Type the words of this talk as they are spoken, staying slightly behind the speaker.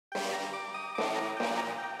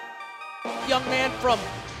young man from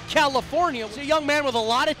California. He's a young man with a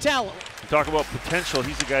lot of talent. You talk about potential.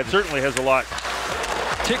 He's a guy that certainly has a lot.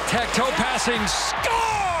 Tic-tac-toe passing. Score!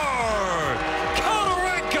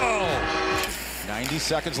 Khodorenko! 90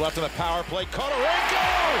 seconds left in the power play.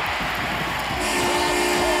 Khodorenko!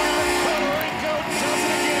 Khodorenko does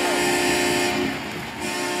it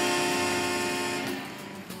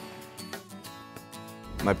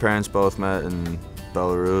again! My parents both met in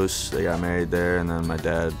Belarus. They got married there, and then my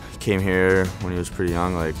dad came here when he was pretty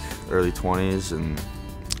young, like early 20s, and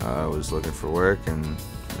was looking for work, and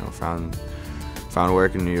found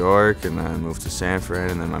work in New York, and then moved to Sanford,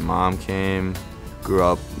 and then my mom came. Grew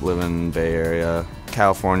up living in the Bay Area,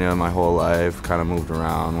 California my whole life, kind of moved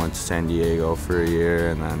around, went to San Diego for a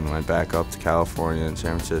year, and then went back up to California and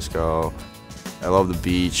San Francisco. I love the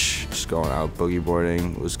beach, just going out boogie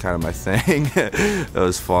boarding was kind of my thing. It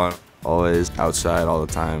was fun, always outside all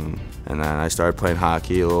the time. And then I started playing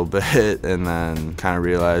hockey a little bit, and then kind of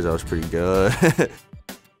realized I was pretty good.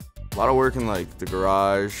 A lot of work in like the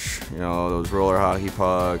garage, those roller hockey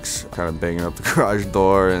pucks, kind of banging up the garage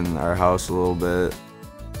door in our house a little bit.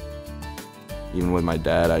 Even with my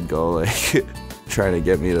dad, I'd go like trying to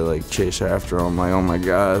get me to like chase after him. Like, oh my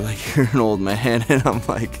God, like you're an old man, and I'm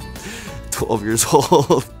like 12 years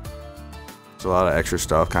old. It's a lot of extra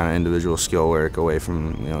stuff, kind of individual skill work away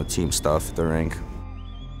from team stuff at the rink.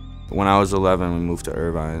 When I was 11, we moved to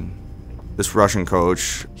Irvine. This Russian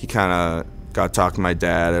coach, he kind of got talking to my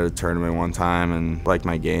dad at a tournament one time and liked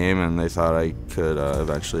my game, and they thought I could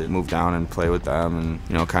eventually move down and play with them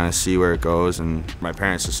and kind of see where it goes. And my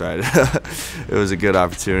parents decided it was a good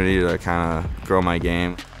opportunity to kind of grow my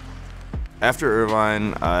game. After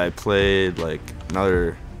Irvine, I played like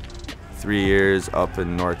another 3 years up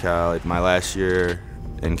in NorCal. My last year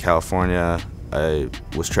in California, I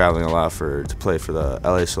was traveling a lot to play for the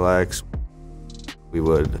LA Selects. We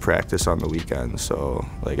would practice on the weekends, so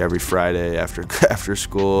like every Friday after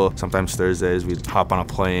school, sometimes Thursdays, we'd hop on a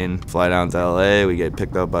plane, fly down to LA, we get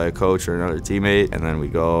picked up by a coach or another teammate, and then we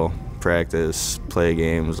go practice, play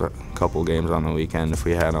games, a couple games on the weekend if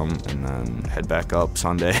we had them, and then head back up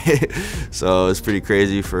Sunday. So it's pretty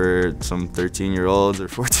crazy for some 13-year-olds or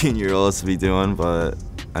 14-year-olds to be doing, but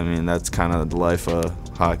I mean, that's kind of the life of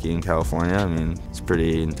hockey in California. I mean, it's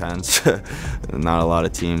pretty intense. Not a lot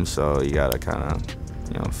of teams, so you gotta kind of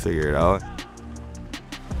figure it out.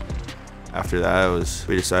 After that,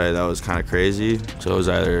 we decided that was kind of crazy. So it was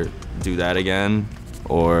either do that again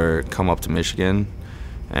or come up to Michigan.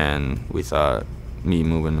 And we thought me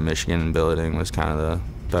moving to Michigan and billeting was kind of the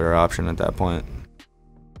better option at that point.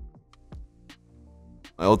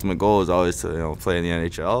 My ultimate goal is always to play in the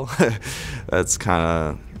NHL. That's kind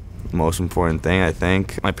of the most important thing, I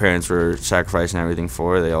think. My parents were sacrificing everything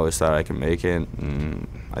for it. They always thought I could make it, and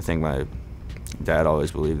I think my dad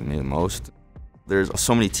always believed in me the most. There's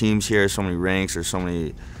so many teams here, so many ranks, there's so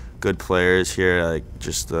many good players here, like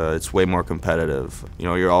it's way more competitive.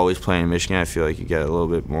 You're always playing in Michigan, I feel like you get a little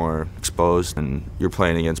bit more exposed, and you're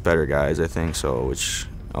playing against better guys, I think, so which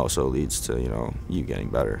also leads to, you getting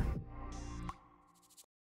better.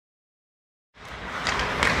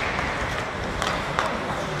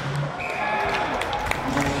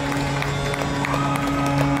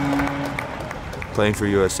 Playing for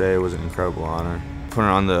USA was an incredible honor. Putting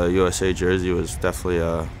on the USA jersey was definitely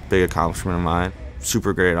a big accomplishment of mine.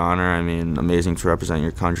 Super great honor. I mean, amazing to represent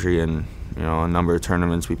your country in a number of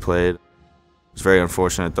tournaments we played. It's very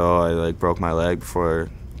unfortunate though. I broke my leg a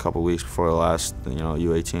couple weeks before the last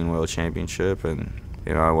U18 World Championship, and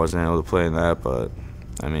I wasn't able to play in that. But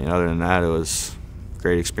I mean, other than that, it was a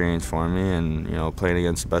great experience for me, and playing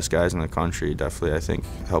against the best guys in the country definitely, I think,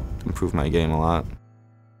 helped improve my game a lot.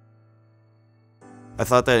 I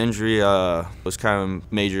thought that injury was kind of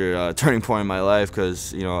a major turning point in my life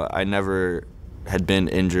because, I never had been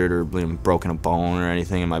injured or broken a bone or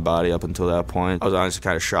anything in my body up until that point. I was honestly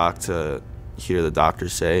kind of shocked to hear the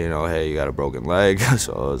doctors say, hey, you got a broken leg.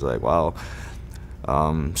 So I was like, wow.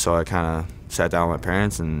 So I kind of sat down with my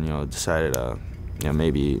parents and, decided,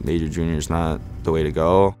 maybe major junior is not the way to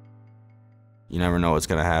go. You never know what's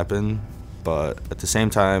going to happen. But at the same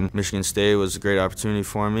time, Michigan State was a great opportunity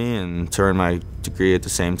for me, and to earn my degree at the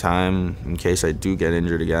same time in case I do get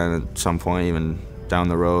injured again at some point, even down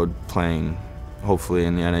the road, playing hopefully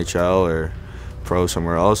in the NHL or pro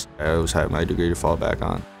somewhere else. I always had my degree to fall back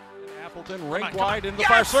on. Appleton, rink wide into the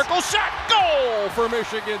far circle, shot, goal for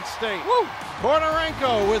Michigan State. Woo!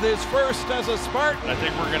 Khodorenko with his first as a Spartan. I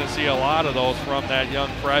think we're going to see a lot of those from that young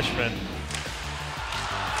freshman.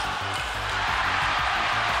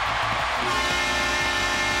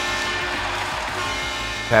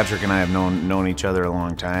 Patrick and I have known each other a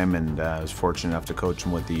long time, and I was fortunate enough to coach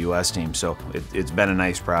him with the U.S. team, so it's been a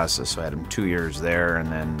nice process. So I had him 2 years there and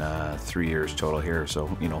then 3 years total here, so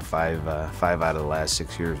five out of the last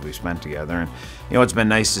 6 years we spent together. And it's been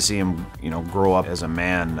nice to see him grow up as a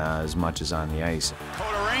man as much as on the ice.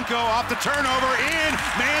 Khodorenko off the turnover, in,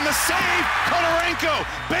 man the save,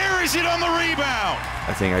 Khodorenko buries it on the rebound.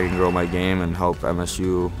 I think I can grow my game and help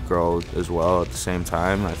MSU grow as well at the same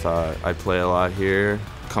time. I thought I'd play a lot here,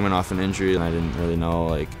 coming off an injury, and I didn't really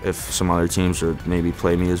know if some other teams would maybe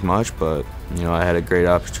play me as much, but I had a great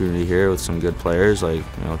opportunity here with some good players like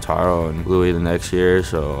Taro and Louis the next year,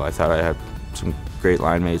 so I thought I had some great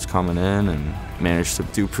line mates coming in and managed to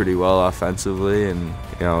do pretty well offensively, and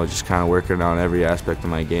just kind of working on every aspect of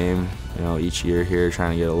my game each year here,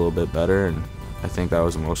 trying to get a little bit better, and I think that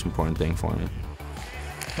was the most important thing for me.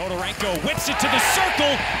 Khodorenko whips it to the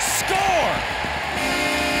circle, score!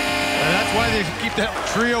 And that's why they keep that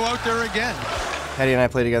trio out there again. Patty and I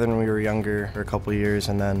played together when we were younger for a couple years,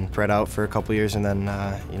 and then spread out for a couple years, and then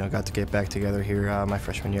got to get back together here my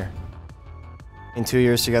freshman year. In 2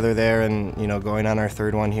 years together there, and going on our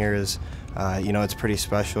third one here is, it's pretty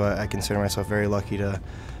special. I consider myself very lucky to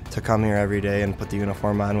come here every day and put the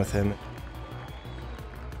uniform on with him.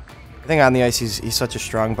 I think on the ice he's such a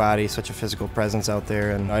strong body, such a physical presence out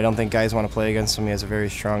there, and I don't think guys want to play against him. He has a very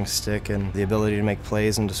strong stick, and the ability to make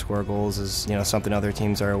plays and to score goals is something other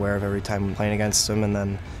teams are aware of every time playing against him. And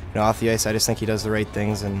then off the ice, I just think he does the right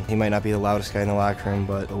things, and he might not be the loudest guy in the locker room,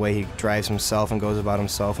 but the way he drives himself and goes about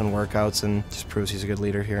himself in workouts and just proves he's a good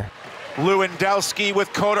leader here. Lewandowski with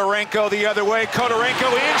Khodorenko the other way.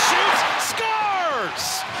 Khodorenko in, shoots,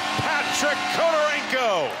 scores! Patrick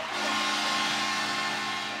Khodorenko.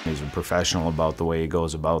 He's a professional about the way he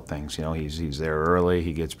goes about things. He's there early,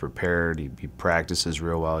 he gets prepared, he practices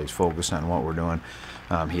real well, he's focused on what we're doing.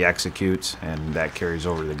 He executes, and that carries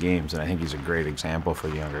over to the games, and I think he's a great example for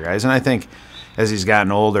the younger guys. And I think as he's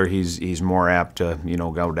gotten older, he's more apt to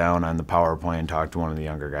go down on the power play and talk to one of the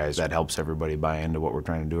younger guys. That helps everybody buy into what we're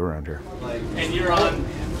trying to do around here. And you're on,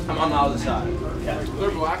 I'm on the other side. Okay.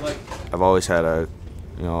 I've always had a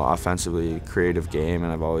offensively creative game,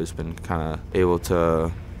 and I've always been kind of able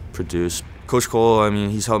to produce. Coach Cole,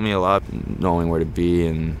 he's helped me a lot, knowing where to be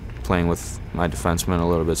and playing with my defensemen a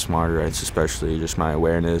little bit smarter. It's especially just my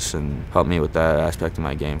awareness, and helped me with that aspect of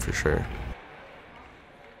my game for sure.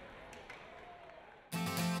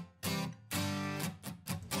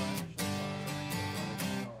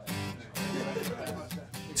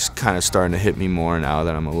 It's kind of starting to hit me more now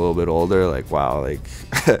that I'm a little bit older. Wow,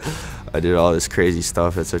 I did all this crazy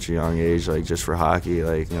stuff at such a young age, just for hockey.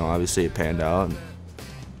 Obviously it panned out.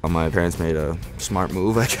 My parents made a smart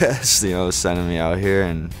move, I guess, sending me out here,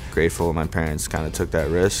 and grateful my parents kind of took that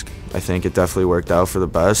risk. I think it definitely worked out for the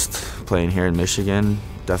best. Playing here in Michigan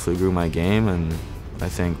definitely grew my game, and I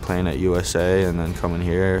think playing at USA and then coming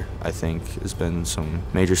here, I think has been some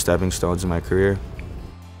major stepping stones in my career.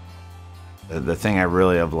 The thing I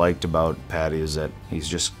really have liked about Patty is that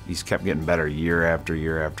he's kept getting better year after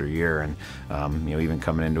year after year, and even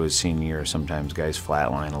coming into his senior year, sometimes guys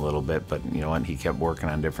flatline a little bit, but he kept working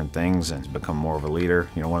on different things and has become more of a leader.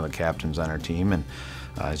 One of the captains on our team, and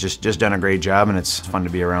just done a great job, and it's fun to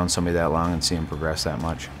be around somebody that long and see him progress that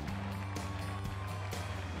much.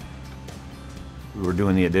 We're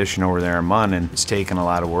doing the addition over there in Munn, and it's taken a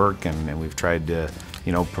lot of work, and we've tried to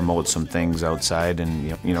promote some things outside,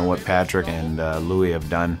 and what Patrick and Louis have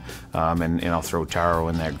done, and I'll throw Taro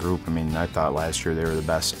in that group. I thought last year they were the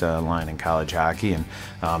best line in college hockey,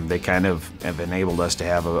 and they kind of have enabled us to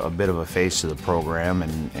have a bit of a face to the program,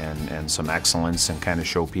 and some excellence, and kind of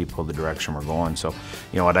show people the direction we're going. So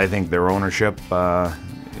I think their ownership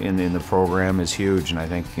in the program is huge, and I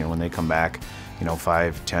think when they come back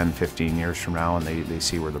 5, 10, 15 years from now, and they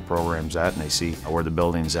see where the program's at, and they see where the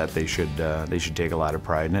building's at, they should take a lot of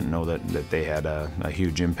pride in it, and know that they had a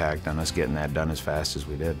huge impact on us getting that done as fast as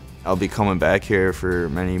we did. I'll be coming back here for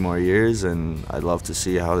many more years, and I'd love to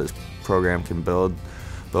see how this program can build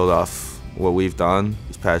off what we've done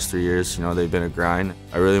these past 3 years. They've been a grind.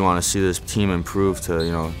 I really want to see this team improve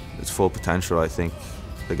to its full potential. I think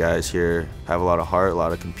the guys here have a lot of heart, a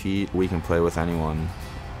lot of compete. We can play with anyone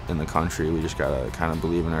in the country. We just gotta kind of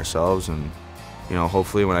believe in ourselves, and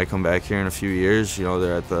hopefully when I come back here in a few years,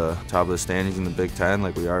 they're at the top of the standings in the Big Ten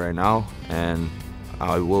like we are right now, and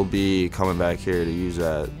I will be coming back here to use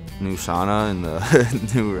that new sauna and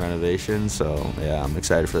the new renovation. So yeah, I'm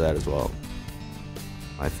excited for that as well.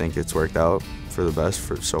 I think it's worked out for the best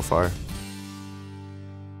so far.